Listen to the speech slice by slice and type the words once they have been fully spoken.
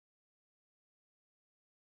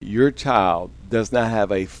Your child does not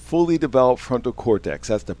have a fully developed frontal cortex.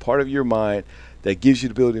 That's the part of your mind that gives you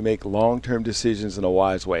the ability to make long-term decisions in a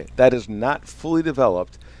wise way. That is not fully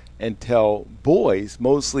developed until boys,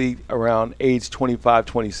 mostly around age 25,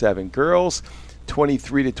 27. Girls,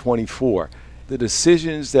 23 to 24. The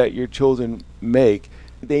decisions that your children make,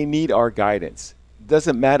 they need our guidance. It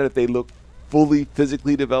doesn't matter if they look fully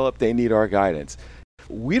physically developed, they need our guidance.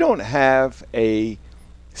 We don't have a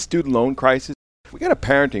student loan crisis. We got a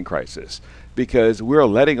parenting crisis because we're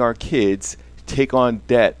letting our kids take on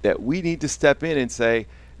debt that we need to step in and say,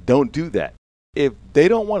 don't do that. If they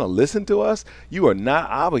don't want to listen to us, you are not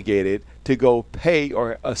obligated to go pay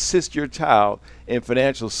or assist your child in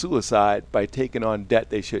financial suicide by taking on debt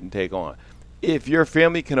they shouldn't take on. If your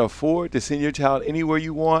family can afford to send your child anywhere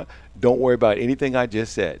you want, don't worry about anything I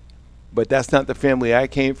just said. But that's not the family I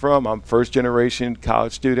came from. I'm first generation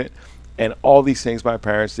college student. And all these things my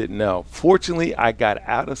parents didn't know. Fortunately, I got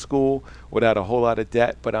out of school without a whole lot of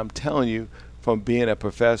debt, but I'm telling you from being a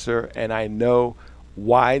professor, and I know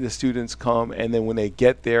why the students come, and then when they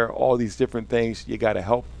get there, all these different things, you got to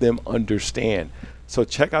help them understand. So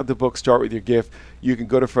check out the book, Start With Your Gift. You can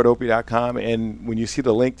go to fredopie.com, and when you see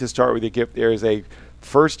the link to Start With Your Gift, there is a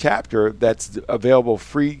first chapter that's available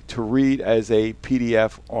free to read as a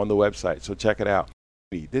PDF on the website. So check it out.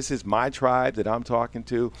 This is my tribe that I'm talking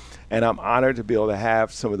to, and I'm honored to be able to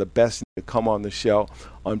have some of the best to come on the show,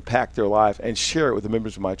 unpack their life, and share it with the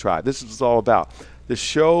members of my tribe. This is what it's all about. The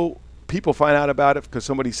show, people find out about it because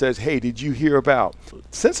somebody says, hey, did you hear about?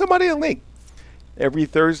 Send somebody a link. Every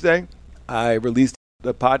Thursday, I release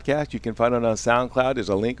the podcast. You can find it on SoundCloud. There's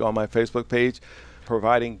a link on my Facebook page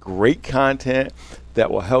providing great content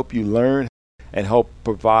that will help you learn and help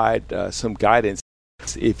provide some guidance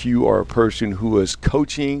if you are a person who is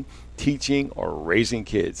coaching, teaching, or raising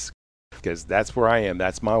kids, because that's where I am.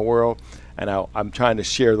 That's my world, and I'm trying to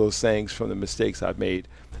share those things from the mistakes I've made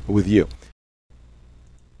with you.